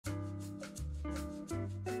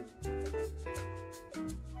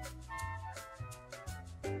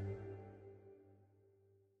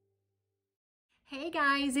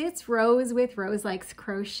guys, it's Rose with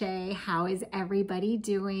Roselikescrochet. How is everybody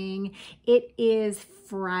doing? It is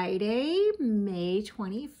Friday, May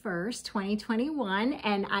 21st, 2021,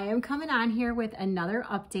 and I am coming on here with another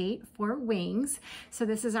update for wings. So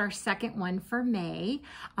this is our second one for May.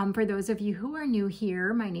 For those of you who are new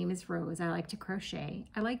here, my name is Rose. I like to crochet,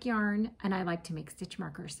 I like yarn, and I like to make stitch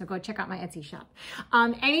markers. So go check out my Etsy shop.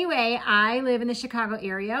 Anyway, I live in the Chicago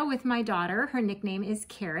area with my daughter. Her nickname is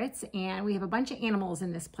Carrots, and we have a bunch of animals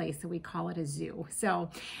in this place, so we call it a zoo. So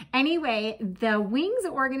anyway, the Wings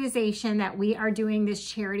organization that we are doing this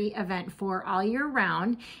charity event for all year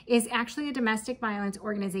round is actually a domestic violence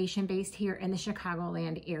organization based here in the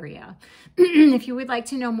Chicagoland area. If you would like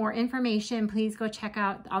to know more information, please go check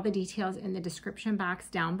out all the details in the description box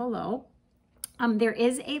down below. There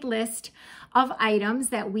is a list of items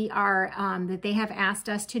that we are that they have asked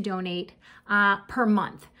us to donate per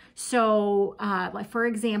month. So like for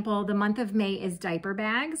example, the month of May is diaper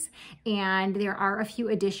bags, and there are a few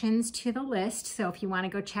additions to the list. So if you want to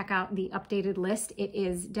go check out the updated list, it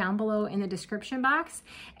is down below in the description box,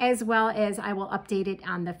 as well as I will update it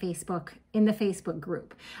on the Facebook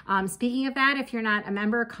group. Speaking of that, if you're not a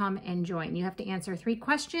member, come and join. You have to answer 3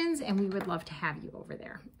 questions, and we would love to have you over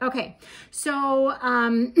there. Okay, so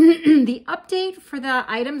the update for the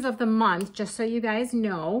items of the month, just so you guys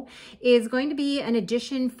know, is going to be an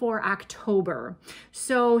addition for October.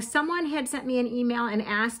 So someone had sent me an email and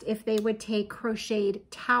asked if they would take crocheted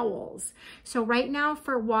towels. So right now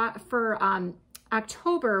for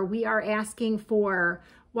October, we are asking for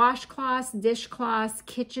washcloths, dishcloths,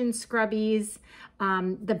 kitchen scrubbies,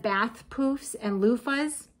 the bath poofs and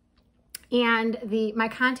loofahs. And my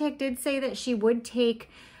contact did say that she would take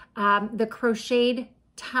the crocheted,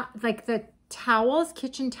 like the towels,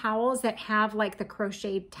 kitchen towels that have like the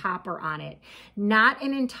crocheted topper on it, not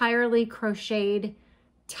an entirely crocheted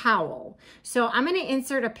towel. So I'm going to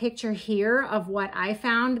insert a picture here of what I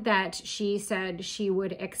found that she said she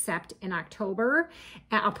would accept in October.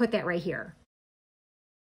 I'll put that right here.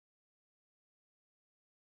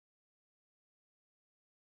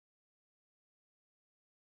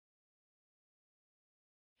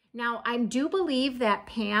 Now, I do believe that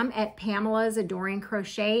Pam at Pamela's Adoring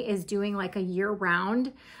Crochet is doing like a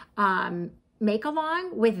year-round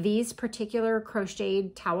make-along with these particular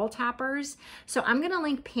crocheted towel toppers. So I'm going to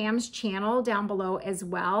link Pam's channel down below as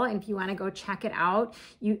well. And if you want to go check it out,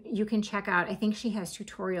 you can check out, I think she has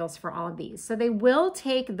tutorials for all of these. So they will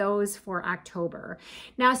take those for October.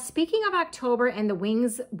 Now, speaking of October and the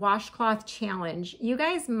Wings Washcloth Challenge, you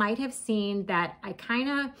guys might have seen that I kind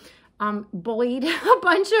of bullied a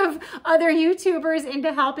bunch of other YouTubers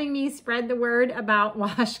into helping me spread the word about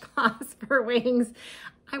washcloths for wings.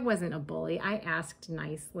 I wasn't a bully. I asked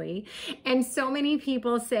nicely. And so many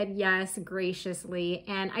people said yes graciously.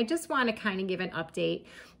 And I just want to kind of give an update.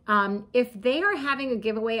 If they are having a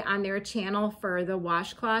giveaway on their channel for the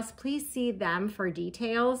washcloths, please see them for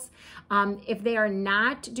details. If they are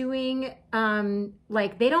not doing,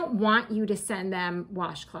 like they don't want you to send them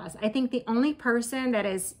washcloths. I think the only person that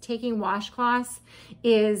is taking washcloths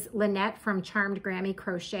is Lynette from Charmed Grammy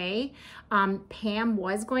Crochet. Pam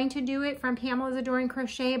was going to do it from Pamela's Adoring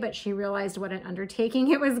Crochet, but she realized what an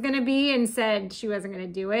undertaking it was going to be and said she wasn't going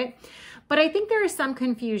to do it. But I think there is some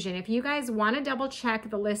confusion. If you guys want to double check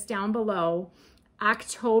the list down below,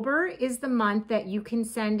 October is the month that you can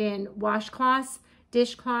send in washcloths,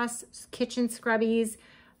 dishcloths, kitchen scrubbies,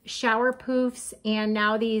 shower poofs, and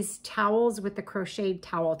now these towels with the crocheted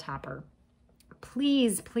towel topper.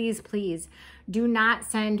 Please, please, please do not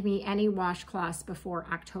send me any washcloths before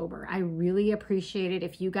October. I really appreciate it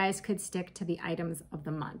if you guys could stick to the items of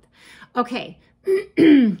the month. Okay,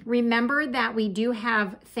 remember that we do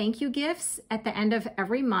have thank you gifts at the end of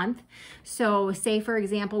every month. So say, for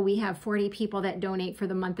example, we have 40 people that donate for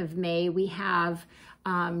the month of May. We have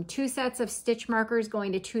 2 sets of stitch markers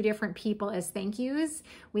going to 2 different people as thank yous.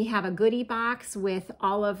 We have a goodie box with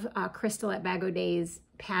all of Crystal at Bag O' Day's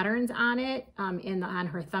patterns on it on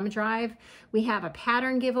her thumb drive. We have a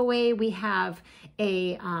pattern giveaway. We have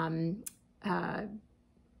a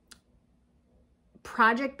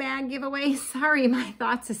project bag giveaway. Sorry, my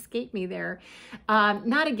thoughts escaped me there.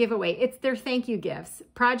 Not a giveaway, it's their thank you gifts.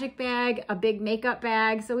 Project bag, a big makeup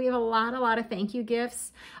bag. So we have a lot of thank you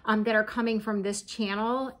gifts that are coming from this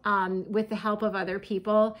channel with the help of other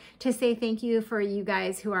people to say thank you for you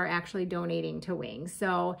guys who are actually donating to Wings.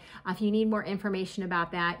 So if you need more information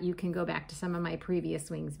about that, you can go back to some of my previous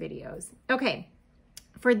Wings videos. Okay.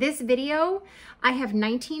 For this video, I have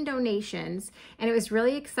 19 donations, and it was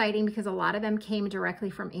really exciting because a lot of them came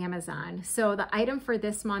directly from Amazon. So the item for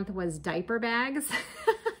this month was diaper bags.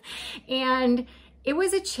 And It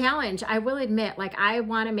was a challenge, I will admit. Like, I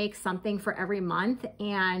want to make something for every month,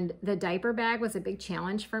 and the diaper bag was a big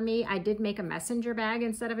challenge for me. I did make a messenger bag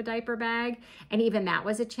instead of a diaper bag, and even that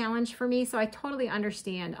was a challenge for me. So I totally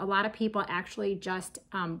understand. A lot of people actually just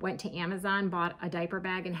went to Amazon, bought a diaper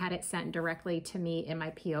bag, and had it sent directly to me in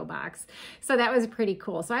my P.O. box. So that was pretty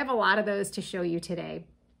cool. So I have a lot of those to show you today.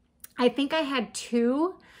 I think I had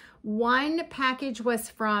two. One package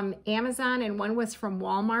was from Amazon and one was from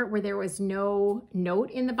Walmart, where there was no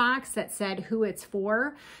note in the box that said who it's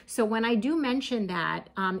for. So when I do mention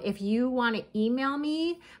that, if you want to email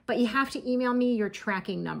me, but you have to email me your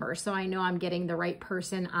tracking number so I know I'm getting the right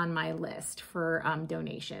person on my list for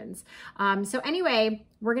donations. So anyway,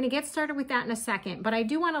 we're going to get started with that in a second, but I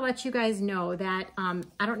do want to let you guys know that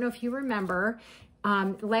I don't know if you remember,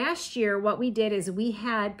 last year, what we did is we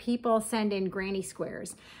had people send in granny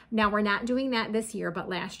squares. Now, we're not doing that this year, but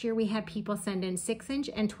last year we had people send in 6-inch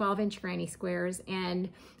and 12-inch granny squares, and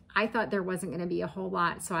I thought there wasn't going to be a whole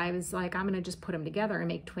lot, so I was like, I'm going to just put them together and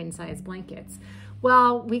make twin-size blankets.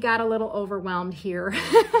 Well, we got a little overwhelmed here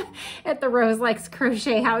at the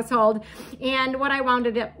Roselikescrochet household, and what I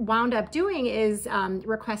wound up doing is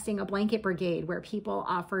requesting a blanket brigade, where people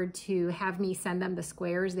offered to have me send them the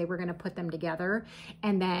squares. They were going to put them together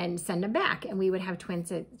and then send them back, and we would have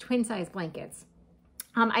twin-size blankets.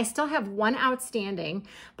 I still have one outstanding,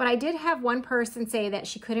 but I did have one person say that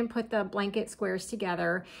she couldn't put the blanket squares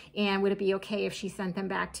together, and would it be okay if she sent them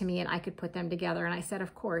back to me and I could put them together? And I said,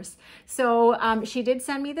 of course. So she did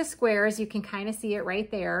send me the squares. You can kind of see it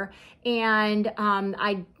right there. And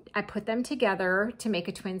I put them together to make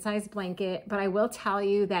a twin-size blanket, but I will tell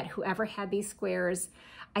you that whoever had these squares,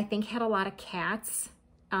 I think had a lot of cats,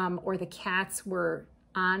 or the cats were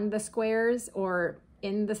on the squares, or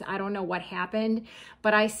in this, I don't know what happened,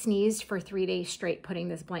 but I sneezed for 3 days straight putting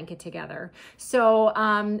this blanket together. So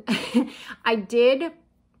I did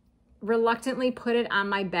reluctantly put it on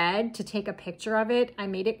my bed to take a picture of it. I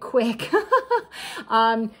made it quick.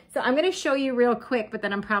 So I'm going to show you real quick, but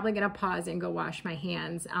then I'm probably going to pause and go wash my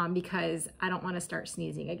hands because I don't want to start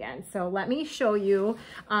sneezing again. So let me show you.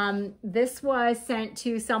 This was sent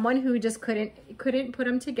to someone who just couldn't put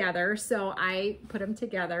them together. So I put them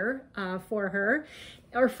together for her,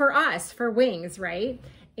 or for us, for wings, right?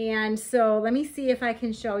 And so let me see if I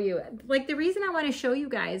can show you. Like, the reason I want to show you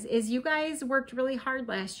guys is you guys worked really hard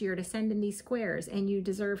last year to send in these squares, and you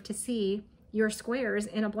deserve to see your squares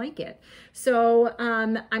in a blanket. So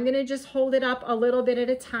I'm going to just hold it up a little bit at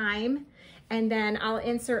a time, and then I'll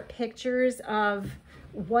insert pictures of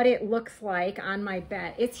what it looks like on my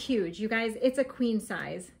bed. It's huge, you guys. It's a queen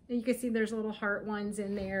size. You can see there's little heart ones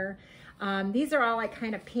in there. These are all like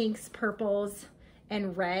kind of pinks, purples,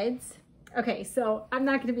 and reds. Okay, so I'm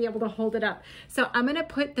not going to be able to hold it up. So I'm going to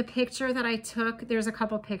put the picture that I took. There's a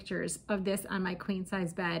couple pictures of this on my queen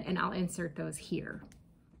size bed, and I'll insert those here.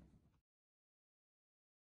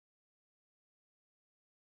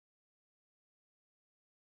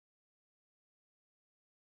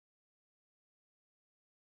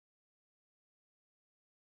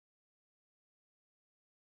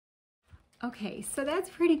 Okay, so that's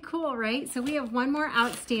pretty cool, right? So we have one more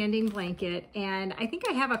outstanding blanket, and I think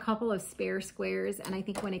I have a couple of spare squares, and I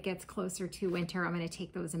think when it gets closer to winter, I'm going to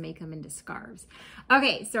take those and make them into scarves.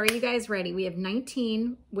 Okay, so are you guys ready? We have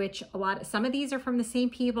 19, which some of these are from the same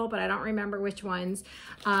people, but I don't remember which ones.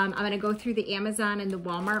 I'm going to go through the Amazon and the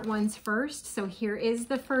Walmart ones first. So here is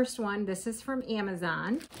the first one. This is from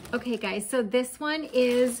Amazon. Okay, guys, so this one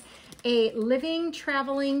is a living,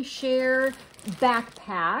 traveling, share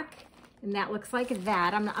backpack. And that looks like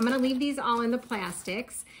that. I'm going to leave these all in the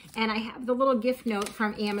plastics. And I have the little gift note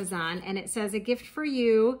from Amazon. And it says, a gift for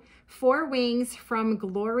you, 4 wings from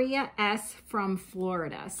Gloria S. from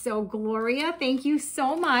Florida. So Gloria, thank you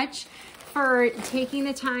so much for taking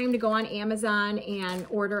the time to go on Amazon and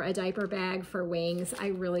order a diaper bag for wings. I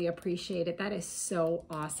really appreciate it. That is so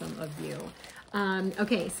awesome of you.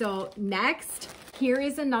 Okay, so next, here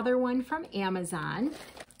is another one from Amazon.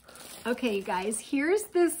 Okay, you guys, here's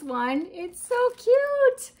this one. It's so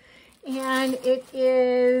cute. And it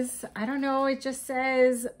is, I don't know, it just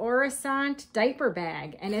says Orisant diaper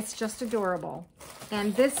bag, and it's just adorable.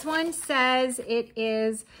 And this one says it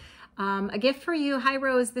is a gift for you. Hi,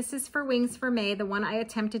 Rose. This is for Wings for May. The one I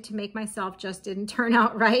attempted to make myself just didn't turn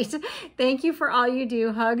out right. Thank you for all you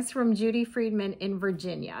do. Hugs from Judy Friedman in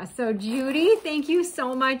Virginia. So Judy, thank you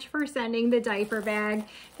so much for sending the diaper bag.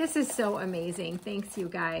 This is so amazing. Thanks, you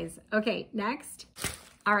guys. Okay, next.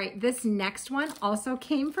 All right, this next one also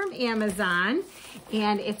came from Amazon,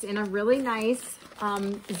 and it's in a really nice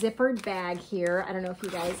zippered bag here. I don't know if you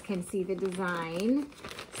guys can see the design.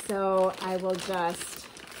 So I will just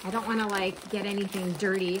I don't want to like get anything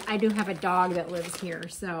dirty. I do have a dog that lives here,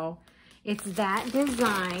 so it's that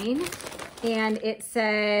design. And it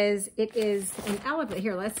says it is an elephant.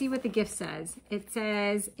 Here, let's see what the gift says. It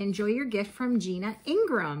says, enjoy your gift from Gina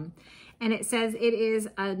Ingram. And it says it is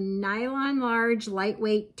a nylon large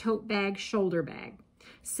lightweight tote bag shoulder bag.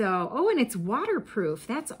 So, oh, and it's waterproof.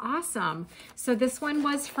 That's awesome. So this one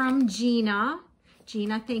was from Gina.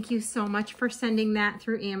 Gina, thank you so much for sending that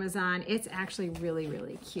through Amazon. It's actually really,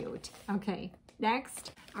 really cute. Okay,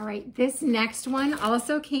 next. All right, this next one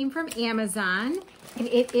also came from Amazon, and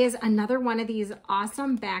it is another one of these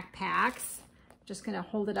awesome backpacks. Just gonna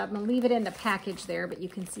hold it up. I'm gonna leave it in the package there, but you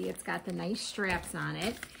can see it's got the nice straps on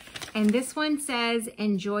it. And this one says,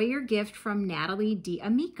 enjoy your gift from Natalie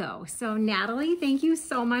D'Amico. So Natalie, thank you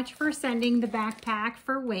so much for sending the backpack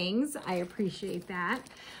for wings. I appreciate that.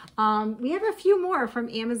 We have a few more from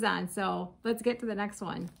Amazon, so let's get to the next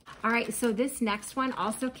one. All right, so this next one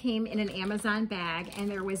also came in an Amazon bag,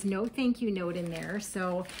 and there was no thank you note in there.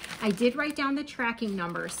 So I did write down the tracking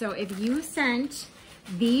number. So if you sent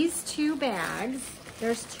these two bags,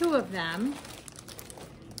 there's two of them.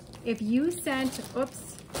 If you sent,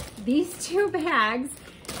 oops, these two bags,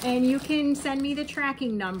 and you can send me the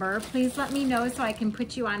tracking number, please let me know so I can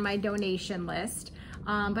put you on my donation list.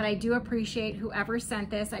 But I do appreciate whoever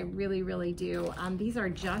sent this. I really, really do. These are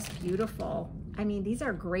just beautiful. I mean, these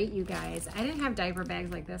are great, you guys. I didn't have diaper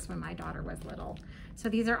bags like this when my daughter was little. So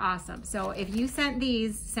these are awesome. So if you sent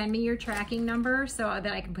these, send me your tracking number so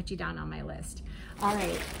that I can put you down on my list. All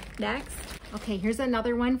right, next. Okay, here's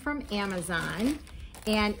another one from Amazon.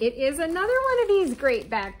 And it is another one of these great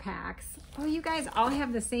backpacks. Oh, you guys all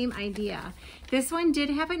have the same idea. This one did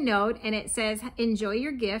have a note, and it says, enjoy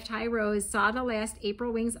your gift. Hi, Rose. Saw the last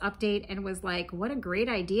April Wings update and was like, what a great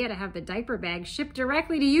idea to have the diaper bag shipped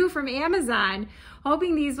directly to you from Amazon.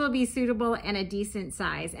 Hoping these will be suitable and a decent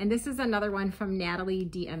size. And this is another one from Natalie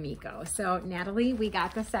D'Amico. So Natalie, we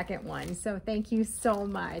got the second one. So thank you so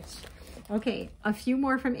much. Okay, a few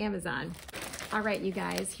more from Amazon. All right, you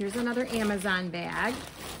guys, here's another Amazon bag.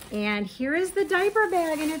 And here is the diaper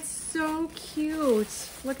bag, and it's so cute.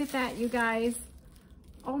 Look at that, you guys.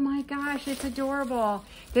 Oh my gosh, it's adorable.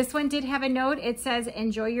 This one did have a note. It says,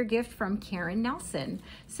 enjoy your gift from Karen Nelson.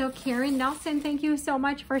 So Karen Nelson, thank you so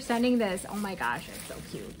much for sending this. Oh my gosh, it's so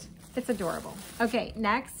cute. It's adorable. Okay,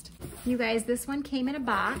 next. You guys, this one came in a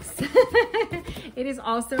box. It is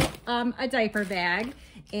also a diaper bag.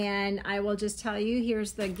 And I will just tell you,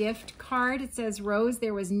 here's the gift card. It says, Rose,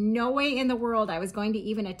 there was no way in the world I was going to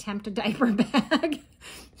even attempt a diaper bag.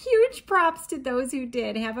 Huge props to those who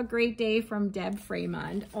did. Have a great day from Deb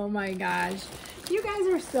Fremond. Oh my gosh. You guys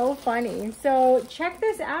are so funny. So check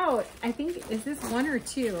this out. I think, is this one or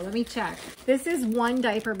two? Let me check. This is one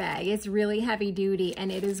diaper bag. It's really heavy duty and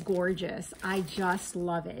it is gorgeous. I just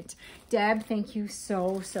love it. Deb, thank you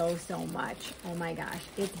so, so, so much. Oh my gosh,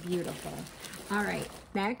 it's beautiful. All right,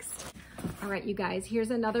 next. All right, you guys,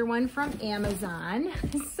 here's another one from Amazon.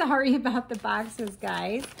 Sorry about the boxes,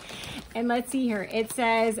 guys. And let's see here. It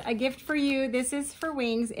says, a gift for you. This is for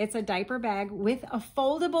wings. It's a diaper bag with a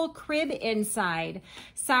foldable crib inside.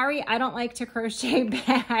 Sorry, I don't like to crochet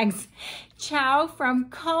bags. Ciao from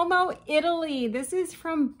Como, Italy. This is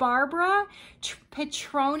from Barbara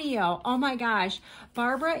Petronio. Oh my gosh.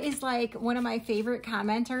 Barbara is like one of my favorite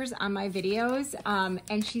commenters on my videos.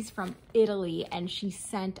 And she's from Italy and she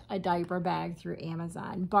sent a diaper bag through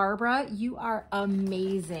Amazon. Barbara, you are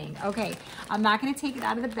amazing. Okay, I'm not gonna take it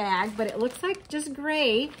out of the bag, but it looks like just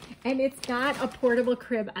gray and it's got a portable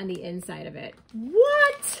crib on the inside of it.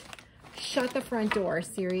 What? Shut the front door.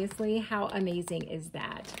 Seriously, how amazing is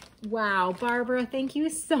that? Wow, Barbara, thank you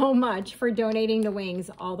so much for donating the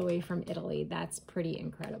wings all the way from Italy. That's pretty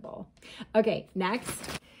incredible. Okay, next.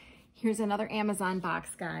 Here's another Amazon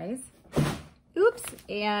box, guys. Oops,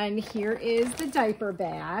 and here is the diaper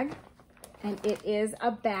bag. And it is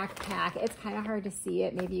a backpack. It's kind of hard to see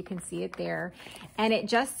it. Maybe you can see it there. And it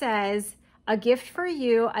just says, a gift for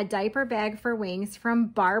you, a diaper bag for wings from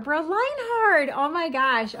Barbara Leinhard. Oh my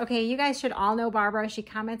gosh. Okay, you guys should all know Barbara. She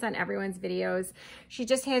comments on everyone's videos. She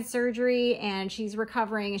just had surgery and she's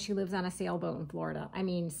recovering and she lives on a sailboat in Florida. I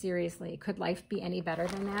mean, seriously, could life be any better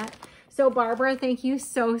than that? So Barbara, thank you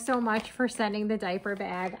so, so much for sending the diaper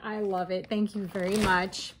bag. I love it. Thank you very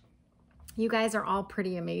much. You guys are all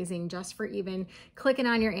pretty amazing just for even clicking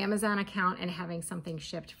on your Amazon account and having something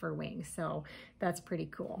shipped for wings. So that's pretty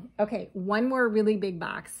cool. Okay, one more really big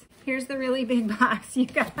box. Here's the really big box, you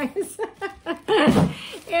guys.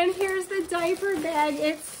 And here's the diaper bag.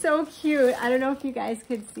 It's so cute. I don't know if you guys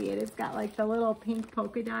could see it. It's got like the little pink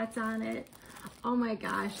polka dots on it. Oh my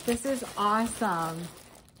gosh, this is awesome.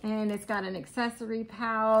 And it's got an accessory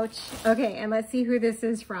pouch. Okay, and let's see who this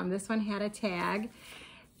is from. This one had a tag.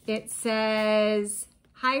 It says,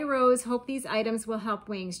 "Hi Rose, hope these items will help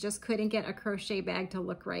wings. Just couldn't get a crochet bag to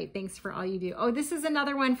look right. Thanks for all you do." Oh, this is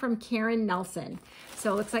another one from Karen Nelson.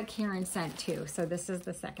 So it looks like Karen sent two. So this is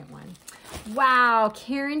the second one. Wow,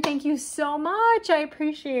 Karen, thank you so much. I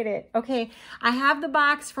appreciate it. Okay, I have the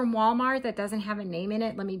box from Walmart that doesn't have a name in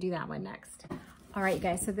it. Let me do that one next. All right,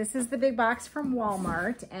 guys, so this is the big box from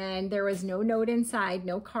Walmart, and there was no note inside,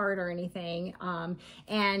 no card or anything.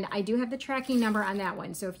 And I do have the tracking number on that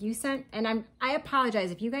one. So if you sent, and I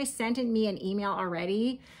apologize, if you guys sent me an email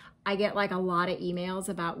already, I get like a lot of emails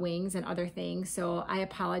about wings and other things. So I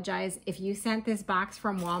apologize. If you sent this box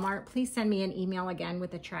from Walmart, please send me an email again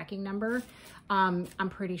with the tracking number. I'm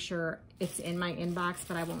pretty sure it's in my inbox,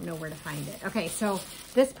 but I won't know where to find it. Okay, so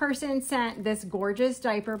this person sent this gorgeous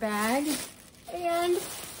diaper bag. And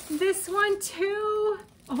this one too.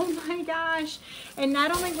 Oh my gosh. And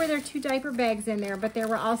not only were there 2 diaper bags in there, but there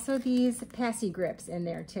were also these passy grips in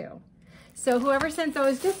there too. So whoever sent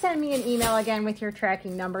those, just send me an email again with your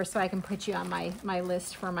tracking number so I can put you on my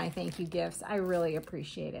list for my thank you gifts. I really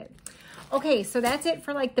appreciate it. Okay, so that's it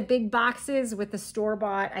for like the big boxes with the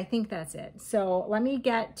store-bought. I think that's it. So let me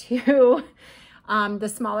get to the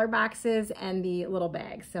smaller boxes and the little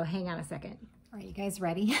bags. So hang on a second. All right, you guys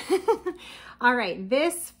ready? All right,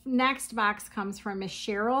 this next box comes from Miss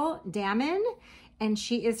Cheryl Damon, and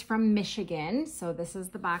she is from Michigan. So this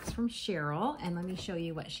is the box from Cheryl, and let me show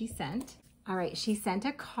you what she sent. All right, she sent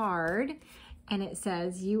a card, and it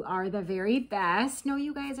says, "You are the very best." No,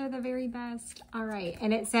 you guys are the very best. All right,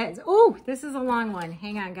 and it says, oh, this is a long one.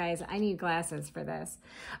 Hang on, guys. I need glasses for this.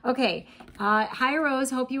 Okay, "Hi,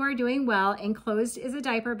 Rose. Hope you are doing well. Enclosed is a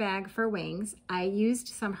diaper bag for wings. I used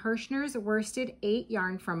some Hirschner's worsted 8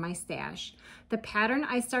 yarn from my stash. The pattern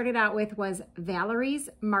I started out with was Valerie's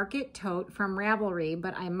Market Tote from Ravelry,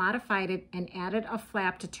 but I modified it and added a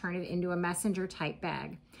flap to turn it into a messenger type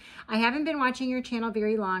bag. I haven't been watching your channel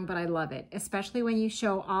very long, but I love it, especially when you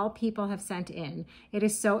show all people have sent in. It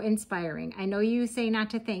is so inspiring. I know you say not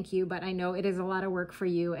to thank you, but I know it is a lot of work for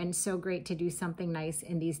you and so great to do something nice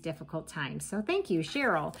in these difficult times." So thank you,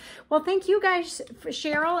 Cheryl. Well, thank you guys,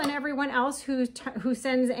 Cheryl, and everyone else who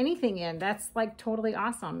sends anything in. That's like totally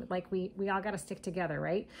awesome. Like we all got to stick together,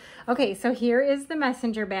 right? Okay, so here is the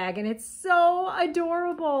messenger bag, and it's so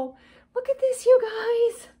adorable. Look at this, you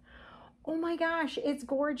guys. Oh my gosh, it's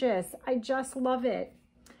gorgeous. I just love it.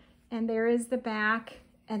 And there is the back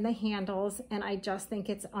and the handles, and I just think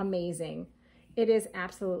it's amazing. It is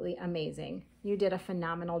absolutely amazing. You did a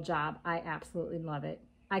phenomenal job. I absolutely love it.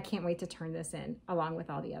 I can't wait to turn this in along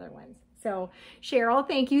with all the other ones. So Cheryl,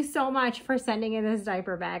 thank you so much for sending in this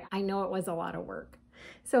diaper bag. I know it was a lot of work.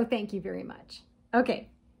 So thank you very much. Okay,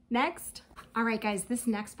 next. All right, guys, this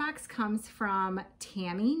next box comes from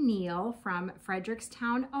Tammy Neal from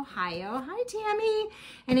Frederickstown, Ohio. Hi, Tammy.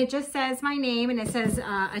 And it just says my name, and it says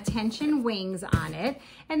Attention Wings on it.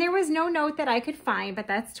 And there was no note that I could find, but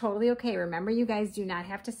that's totally okay. Remember, you guys do not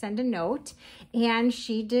have to send a note. And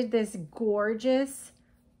she did this gorgeous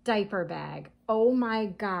diaper bag. Oh my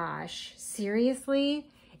gosh,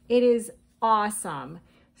 seriously? It is awesome.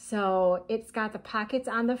 So it's got the pockets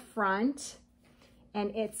on the front,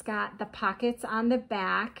 and it's got the pockets on the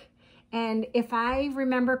back. And if I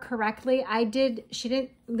remember correctly, she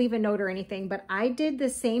didn't leave a note or anything, but I did the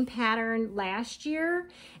same pattern last year,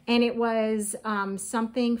 and it was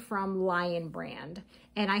something from Lion Brand.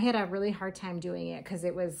 And I had a really hard time doing it because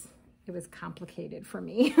it was complicated for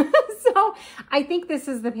me. So I think this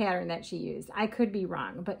is the pattern that she used. I could be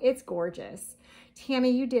wrong, but it's gorgeous.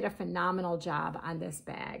 Tammy, you did a phenomenal job on this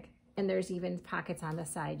bag. And there's even pockets on the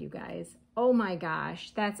side, you guys. Oh my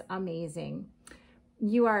gosh, that's amazing.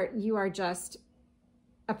 You are just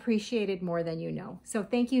appreciated more than you know. So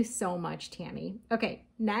thank you so much, Tammy. Okay,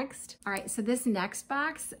 next. All right, so this next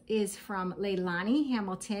box is from Leilani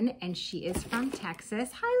Hamilton, and she is from Texas.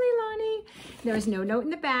 Hi, Leilani. There's no note in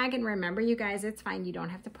the bag, and remember, you guys, it's fine. You don't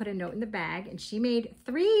have to put a note in the bag. And she made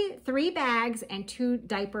three bags and 2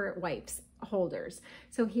 diaper wipes holders.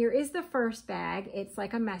 So here is the first bag. It's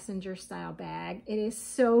like a messenger style bag. It is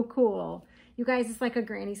so cool. You guys, it's like a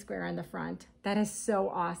granny square on the front. That is so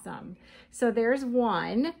awesome. So there's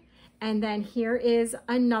one, and then here is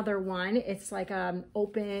another one. It's like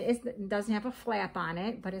open, it doesn't have a flap on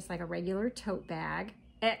it, but it's like a regular tote bag.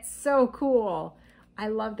 It's so cool. I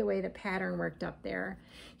love the way the pattern worked up there.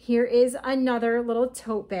 Here is another little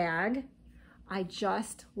tote bag. I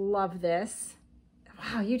just love this.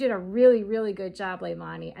 Wow, you did a really, really good job,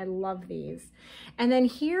 Leilani. I love these. And then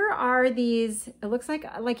here are these, it looks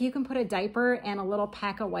like you can put a diaper and a little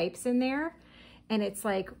pack of wipes in there. And it's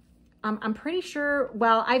like, I'm pretty sure,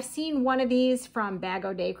 well, I've seen one of these from Bag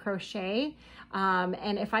O' Day Crochet.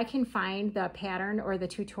 And if I can find the pattern or the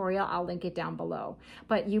tutorial, I'll link it down below.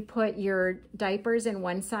 But you put your diapers in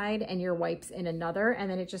one side and your wipes in another, and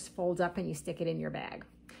then it just folds up and you stick it in your bag.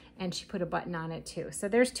 And she put a button on it too. So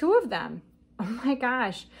there's 2 of them. Oh my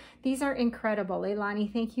gosh, these are incredible.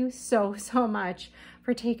 Leilani, thank you so, so much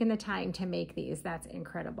for taking the time to make these. That's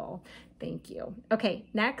incredible. Thank you. Okay,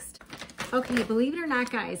 next. Okay, believe it or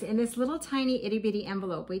not, guys, in this little tiny itty bitty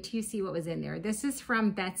envelope, wait till you see what was in there. This is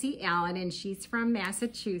from Betsy Allen, and she's from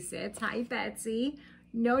Massachusetts. Hi, Betsy.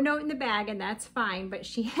 No note in the bag, and that's fine, but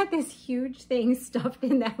she had this huge thing stuffed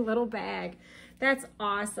in that little bag. That's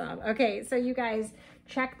awesome. Okay, so you guys,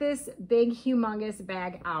 check this big, humongous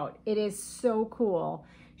bag out. It is so cool.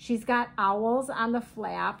 She's got owls on the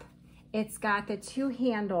flap. It's got the 2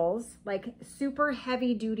 handles, like super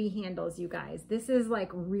heavy duty handles, you guys. This is like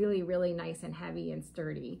really, really nice and heavy and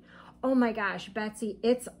sturdy. Oh my gosh, Betsy,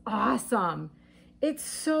 it's awesome. It's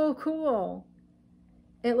so cool.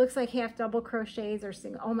 It looks like half double crochets or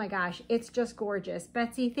single. Oh my gosh, it's just gorgeous.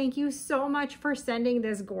 Betsy, thank you so much for sending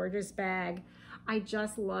this gorgeous bag. I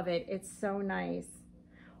just love it. It's so nice.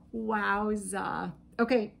 Wowza.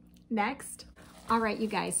 Okay, next. All right, you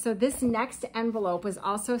guys, so this next envelope was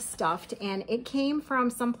also stuffed, and it came from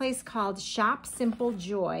someplace called Shop Simple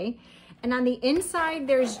Joy. And on the inside,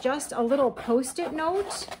 there's just a little Post-it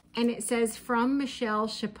note, and it says, from Michelle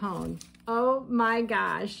Chapone. Oh my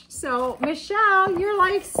gosh. So Michelle, you're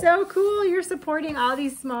like so cool. You're supporting all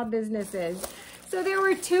these small businesses. So there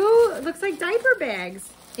were 2, looks like diaper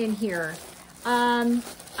bags in here. I'm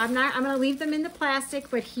gonna leave them in the plastic,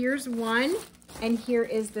 but here's one. And here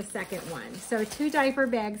is the second one. So 2 diaper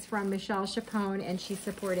bags from Michelle Chapone, and she's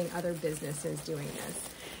supporting other businesses doing this.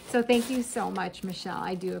 So thank you so much, Michelle.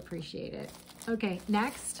 I do appreciate it. Okay,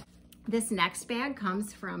 next. This next bag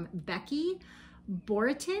comes from Becky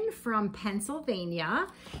Borton from Pennsylvania.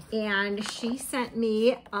 And she sent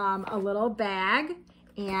me a little bag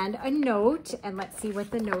and a note. And let's see what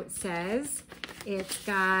the note says. It's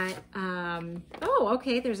got, oh,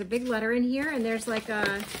 okay, there's a big letter in here, and there's like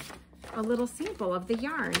a little sample of the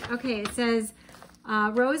yarn. Okay, it says,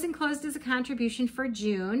 Rose enclosed as a contribution for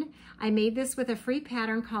June. I made this with a free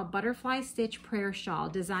pattern called Butterfly Stitch Prayer Shawl,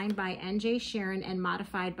 designed by NJ Sharon and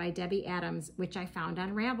modified by Debbie Adams, which I found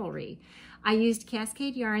on Ravelry. I used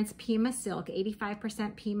Cascade Yarns Pima Silk,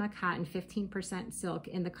 85% Pima cotton, 15% silk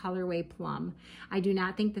in the colorway Plum. I do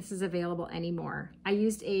not think this is available anymore. I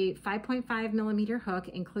used a 5.5 millimeter hook,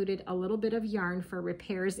 included a little bit of yarn for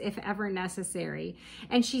repairs if ever necessary.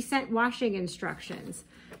 And she sent washing instructions.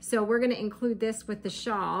 So we're gonna include this with the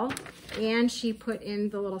shawl, and she put in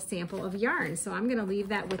the little sample of yarn. So I'm gonna leave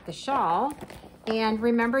that with the shawl. And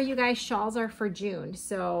remember, you guys, shawls are for June.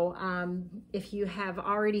 So if you have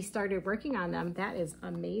already started working on them, that is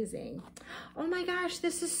amazing. Oh my gosh,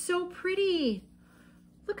 this is so pretty.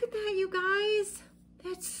 Look at that, you guys.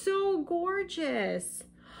 That's so gorgeous.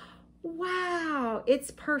 Wow, it's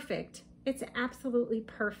perfect. It's absolutely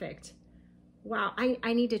perfect. Wow,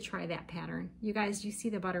 I need to try that pattern. You guys, you see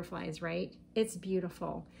the butterflies, right? It's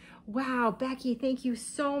beautiful. Wow, Becky, thank you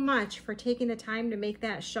so much for taking the time to make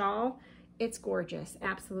that shawl. It's gorgeous,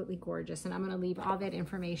 absolutely gorgeous. And I'm gonna leave all that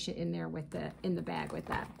information in there with in the bag with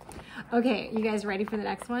that. Okay, you guys ready for the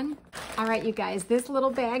next one? All right, you guys, this little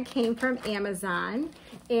bag came from Amazon,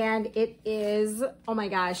 and it is, oh my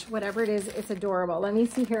gosh, whatever it is, it's adorable. Let me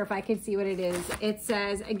see here if I can see what it is. It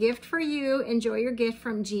says, a gift for you, enjoy your gift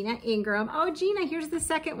from Gina Ingram. Oh, Gina, here's the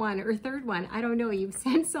second one or third one. I don't know, you've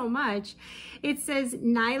sent so much. It says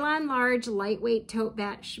nylon large lightweight tote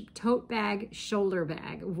bag shoulder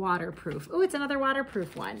bag, waterproof. Oh, it's another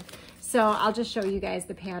waterproof one. So I'll just show you guys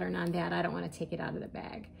the pattern on that. I don't want to take it out of the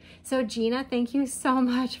bag. So Gina, thank you so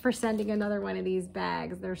much for sending another one of these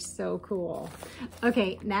bags. They're so cool.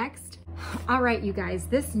 Okay, next. All right, you guys,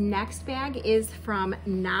 this next bag is from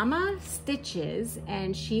Nama Stitches,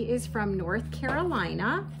 and she is from North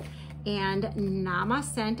Carolina. And Nama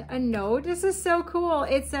sent a note. This is so cool.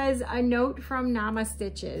 It says, a note from Nama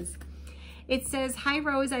Stitches. It says, hi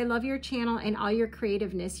Rose, I love your channel and all your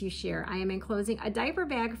creativeness you share. I am enclosing a diaper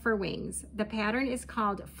bag for wings. The pattern is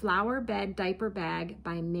called Flower Bed Diaper Bag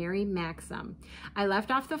by Mary Maxim. I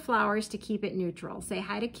left off the flowers to keep it neutral. Say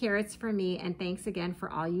hi to Carrots for me, and thanks again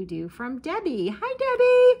for all you do, from Debbie. Hi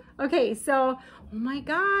Debbie. Okay, so, oh my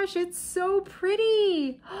gosh, it's so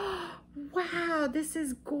pretty. Wow, this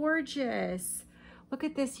is gorgeous. Look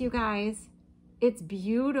at this, you guys. It's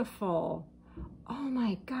beautiful. Oh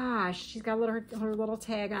my gosh, she's got her little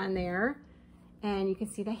tag on there, and you can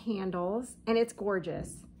see the handles, and it's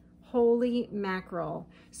gorgeous. Holy mackerel.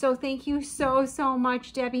 So thank you so, so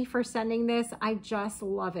much, Debbie, for sending this. I just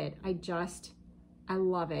love it. I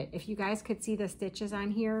love it. If you guys could see the stitches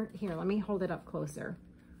on here, let me hold it up closer.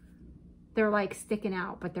 They're like sticking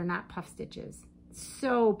out, but they're not puff stitches.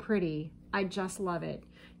 So pretty. I just love it.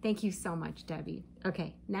 Thank you so much, Debbie.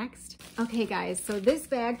 Okay, next. Okay, guys, so this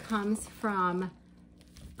bag comes from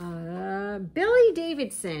Billy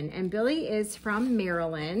Davidson, and Billy is from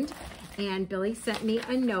Maryland, and Billy sent me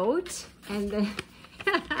a note, and then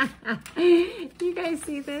you guys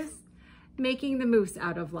see this? Making the moose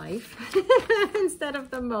out of life instead of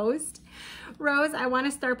the most. Rose, I want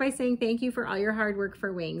to start by saying thank you for all your hard work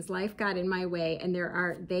for wings. Life got in my way, and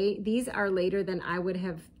these are later than I would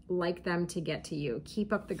have liked them to get to you.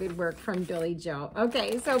 Keep up the good work, from Billy Joe.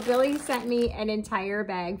 Okay, so Billy sent me an entire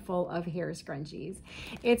bag full of hair scrunchies.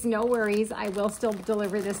 It's no worries. I will still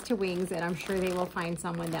deliver this to Wings, and I'm sure they will find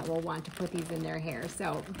someone that will want to put these in their hair.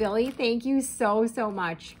 So Billy, thank you so, so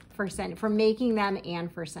much for making them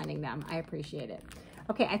and for sending them. I appreciate it.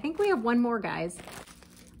 Okay, I think we have one more, guys.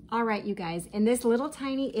 All right, you guys, in this little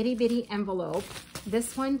tiny itty bitty envelope,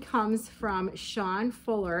 this one comes from Sean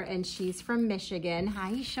Fuller, and she's from Michigan.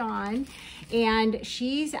 Hi, Sean. And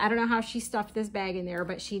I don't know how she stuffed this bag in there,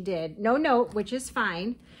 but she did. No note, which is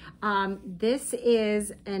fine. This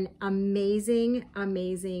is an amazing,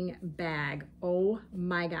 amazing bag. Oh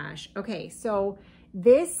my gosh. Okay, so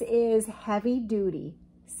this is heavy duty,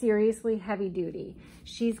 seriously heavy duty.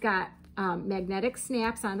 She's got magnetic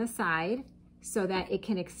snaps on the side so that it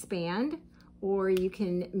can expand, or you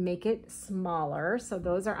can make it smaller. So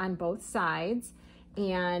those are on both sides,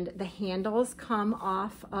 and the handles come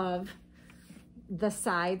off of the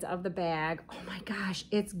sides of the bag. Oh my gosh,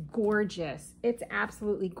 it's gorgeous. It's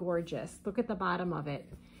absolutely gorgeous. Look at the bottom of it.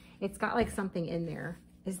 It's got like something in there.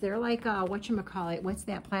 Is there like a, whatchamacallit, what's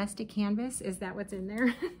that, plastic canvas? Is that what's in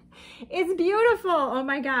there? It's beautiful. Oh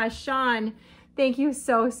my gosh, Sean, thank you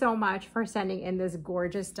so, so much for sending in this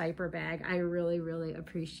gorgeous diaper bag. I really, really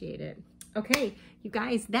appreciate it. Okay, you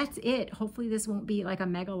guys, that's it. Hopefully this won't be like a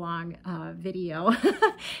mega long video.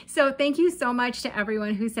 So thank you so much to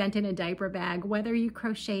everyone who sent in a diaper bag, whether you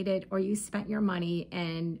crocheted or you spent your money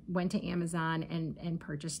and went to Amazon and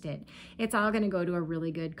purchased it. It's all gonna go to a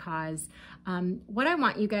really good cause. What I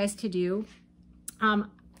want you guys to do,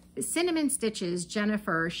 Cinnamon Stitches,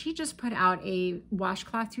 Jennifer, she just put out a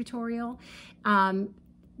washcloth tutorial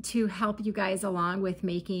to help you guys along with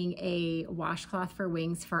making a washcloth for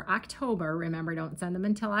Wings for October. Remember, don't send them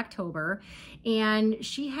until October. And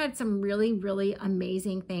she had some really, really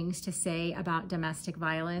amazing things to say about domestic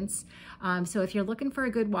violence. So if you're looking for a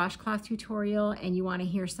good washcloth tutorial and you want to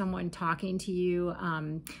hear someone talking to you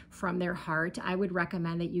from their heart, I would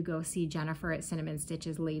recommend that you go see Jennifer at Cinnamon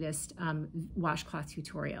Stitch's latest washcloth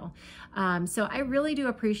tutorial. So I really do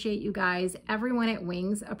appreciate you guys. Everyone at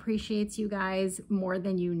Wings appreciates you guys more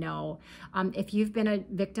than you know. If you've been a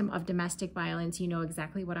victim of domestic violence, you know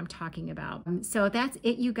exactly what I'm talking about. So that's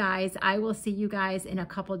it, you guys. I will see you guys in a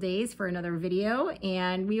couple days for another video,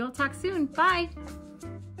 and we will talk soon. Bye.